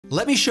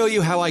Let me show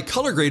you how I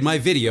color grade my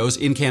videos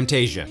in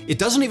Camtasia. It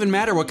doesn't even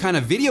matter what kind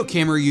of video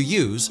camera you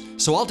use,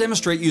 so I'll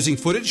demonstrate using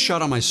footage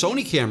shot on my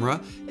Sony camera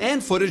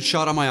and footage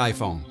shot on my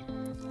iPhone.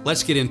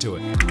 Let's get into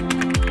it.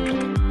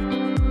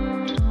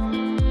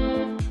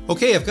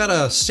 Okay, I've got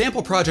a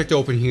sample project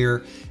open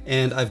here,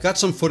 and I've got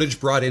some footage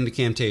brought into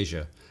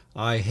Camtasia.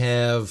 I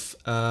have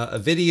a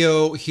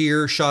video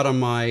here shot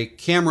on my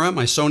camera,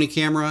 my Sony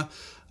camera,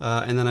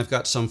 and then I've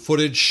got some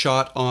footage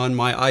shot on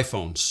my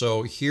iPhone.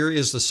 So here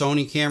is the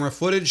Sony camera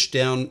footage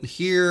down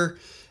here,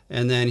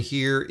 and then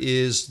here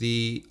is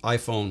the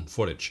iPhone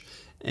footage.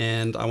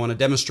 And I want to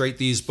demonstrate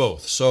these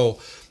both. So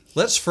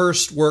let's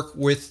first work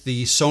with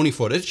the Sony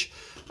footage.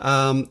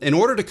 In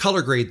order to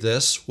color grade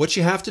this, what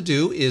you have to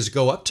do is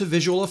go up to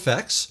Visual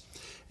Effects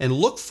and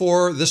look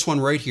for this one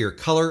right here,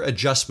 Color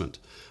Adjustment.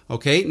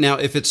 Okay, now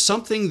if it's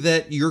something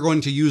that you're going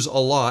to use a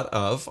lot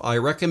of, I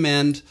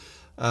recommend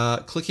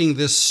clicking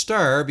this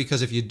star,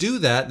 because if you do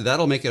that,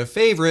 that'll make it a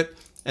favorite,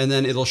 and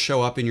then it'll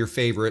show up in your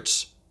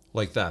favorites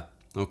like that.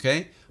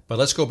 Okay, but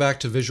let's go back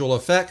to Visual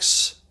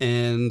Effects,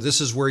 and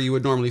this is where you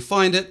would normally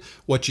find it.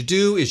 What you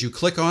do is you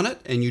click on it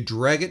and you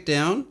drag it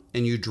down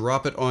and you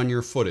drop it on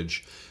your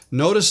footage.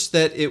 Notice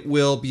that it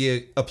will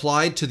be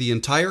applied to the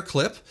entire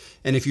clip,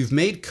 and if you've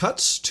made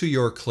cuts to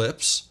your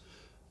clips,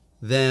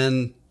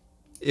 then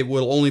it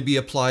will only be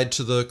applied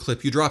to the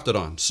clip you dropped it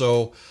on.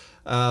 So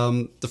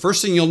the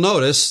first thing you'll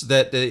notice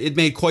that it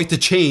made quite the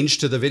change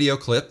to the video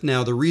clip.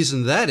 Now the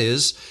reason that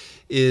is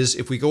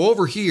if we go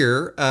over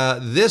here,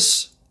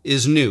 this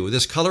is new.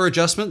 This color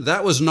adjustment,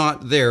 that was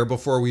not there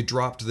before we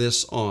dropped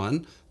this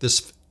on,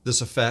 this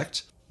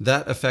effect.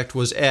 That effect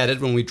was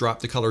added when we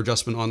dropped the color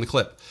adjustment on the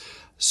clip.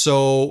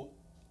 So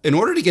in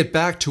order to get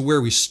back to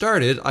where we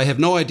started, I have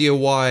no idea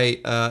why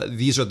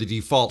these are the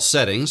default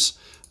settings.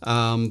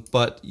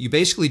 But you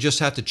basically just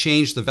have to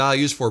change the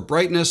values for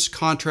brightness,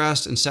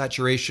 contrast, and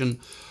saturation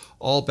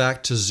all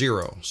back to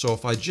 0. So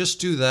if I just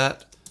do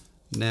that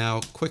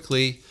now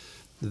quickly,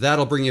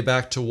 that'll bring you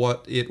back to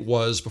what it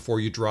was before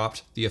you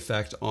dropped the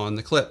effect on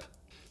the clip.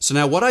 So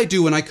now what I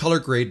do when I color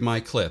grade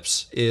my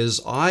clips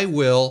is I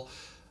will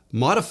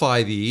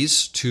modify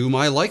these to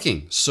my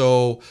liking.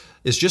 So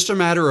it's just a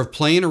matter of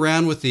playing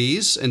around with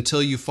these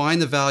until you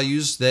find the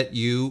values that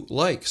you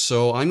like.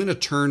 So I'm going to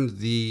turn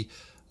the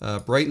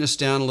brightness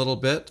down a little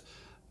bit.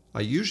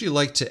 I usually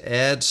like to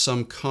add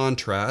some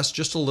contrast,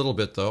 just a little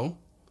bit though,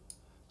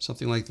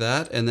 something like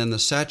that. And then the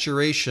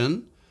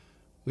saturation,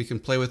 we can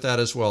play with that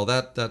as well.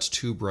 That's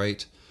too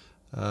bright.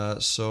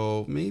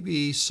 So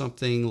maybe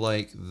something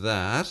like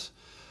that.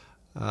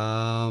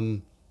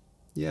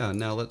 Yeah,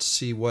 now let's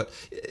see what,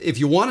 if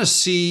you want to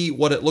see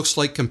what it looks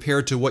like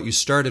compared to what you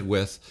started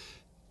with,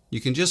 you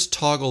can just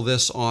toggle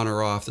this on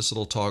or off, this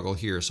little toggle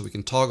here. So we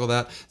can toggle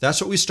that. That's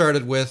what we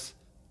started with.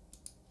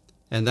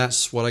 And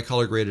that's what I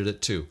color graded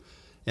it to.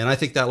 And I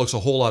think that looks a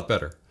whole lot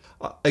better.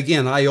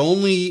 Again, I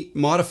only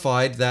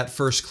modified that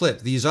first clip.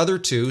 These other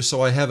two,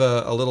 so I have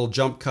a little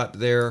jump cut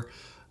there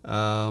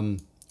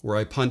where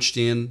I punched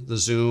in the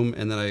zoom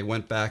and then I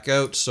went back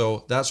out.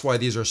 So that's why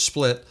these are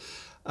split.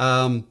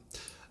 A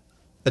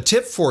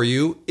tip for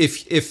you,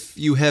 if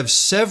you have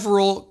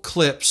several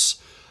clips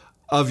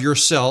of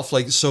yourself,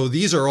 like, so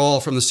these are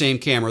all from the same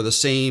camera, the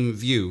same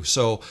view.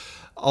 So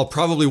I'll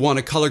probably want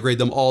to color grade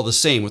them all the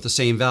same with the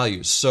same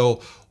values.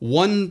 So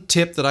one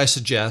tip that I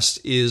suggest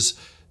is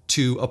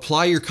to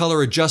apply your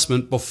color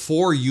adjustment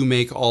before you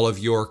make all of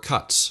your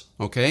cuts,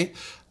 okay?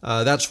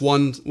 That's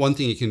one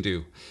thing you can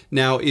do.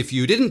 Now, if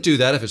you didn't do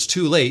that, if it's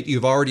too late,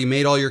 you've already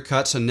made all your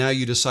cuts and now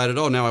you decided,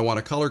 oh, now I want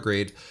to color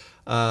grade,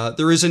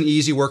 there is an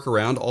easy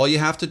workaround. All you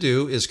have to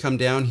do is come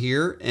down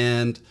here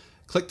and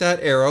click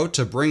that arrow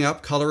to bring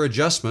up color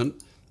adjustment.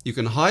 You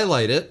can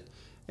highlight it,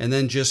 and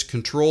then just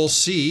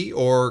Control-C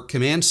or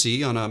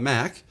Command-C on a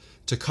Mac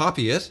to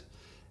copy it,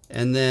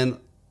 and then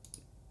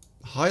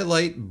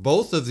highlight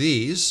both of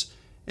these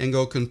and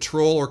go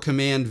Control or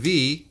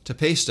Command-V to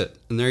paste it.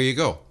 And there you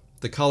go.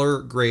 The color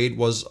grade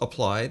was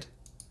applied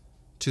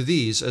to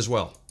these as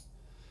well.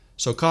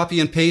 So copy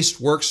and paste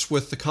works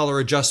with the color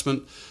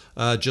adjustment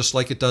just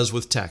like it does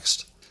with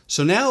text.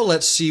 So now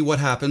let's see what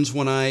happens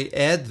when I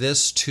add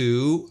this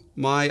to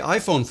my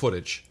iPhone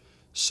footage.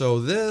 So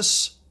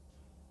this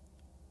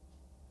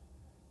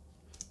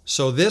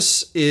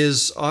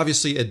is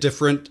obviously a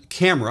different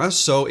camera,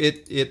 so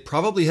it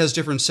probably has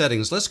different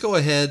settings. Let's go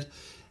ahead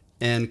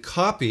and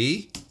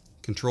copy,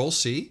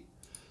 Control-C,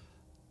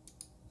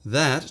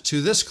 that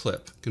to this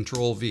clip,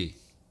 Control-V.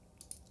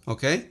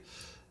 Okay?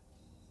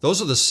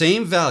 Those are the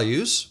same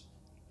values.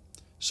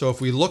 So if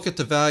we look at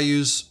the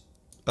values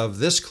of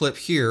this clip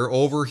here,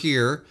 over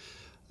here,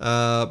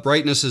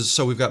 brightness is,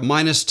 so we've got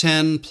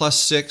 -10,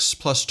 +6,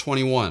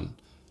 +21.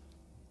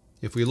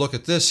 If we look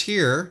at this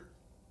here,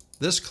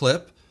 this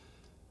clip,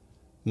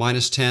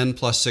 -10,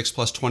 +6,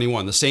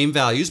 +21. The same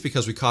values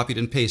because we copied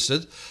and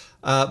pasted.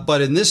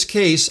 But in this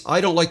case, I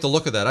don't like the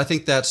look of that. I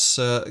think that's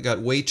got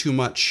way too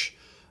much.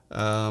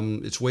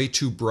 It's way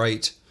too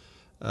bright.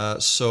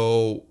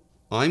 So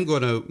I'm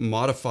going to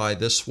modify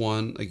this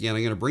one. Again,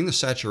 I'm going to bring the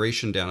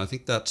saturation down. I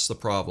think that's the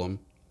problem.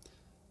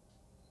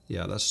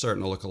 Yeah, that's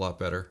starting to look a lot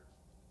better.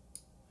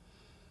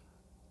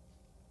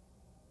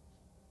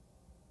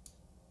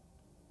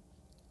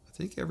 I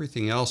think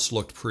everything else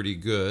looked pretty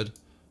good,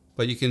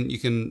 but you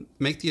can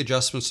make the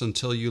adjustments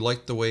until you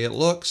like the way it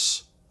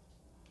looks.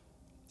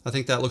 I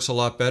think that looks a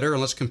lot better,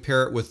 and let's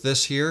compare it with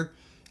this here.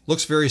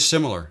 Looks very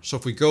similar. So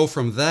if we go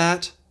from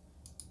that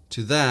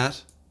to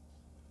that,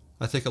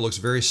 I think it looks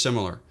very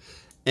similar.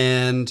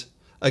 And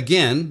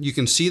again, you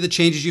can see the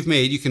changes you've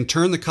made. You can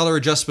turn the color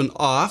adjustment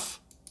off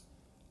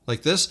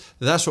like this.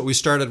 That's what we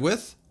started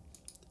with.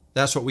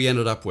 That's what we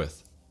ended up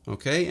with.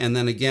 Okay, and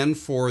then again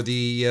for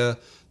the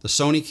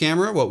Sony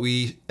camera, what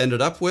we ended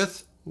up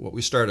with, what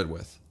we started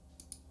with.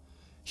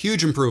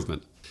 Huge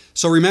improvement.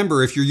 So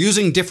remember, if you're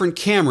using different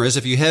cameras,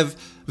 if you have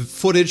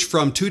footage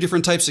from two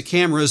different types of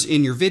cameras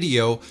in your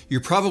video,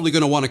 you're probably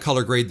going to want to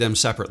color grade them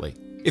separately.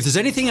 If there's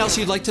anything else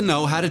you'd like to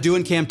know how to do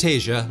in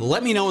Camtasia,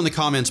 let me know in the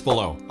comments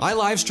below. I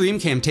live stream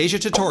Camtasia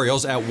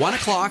tutorials at 1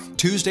 o'clock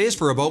Tuesdays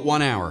for about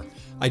 1 hour.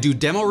 I do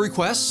demo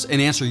requests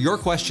and answer your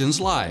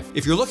questions live.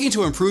 If you're looking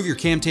to improve your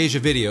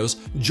Camtasia videos,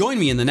 join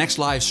me in the next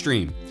live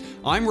stream.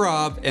 I'm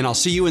Rob, and I'll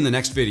see you in the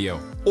next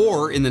video,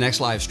 or in the next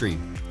live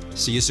stream.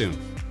 See you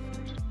soon.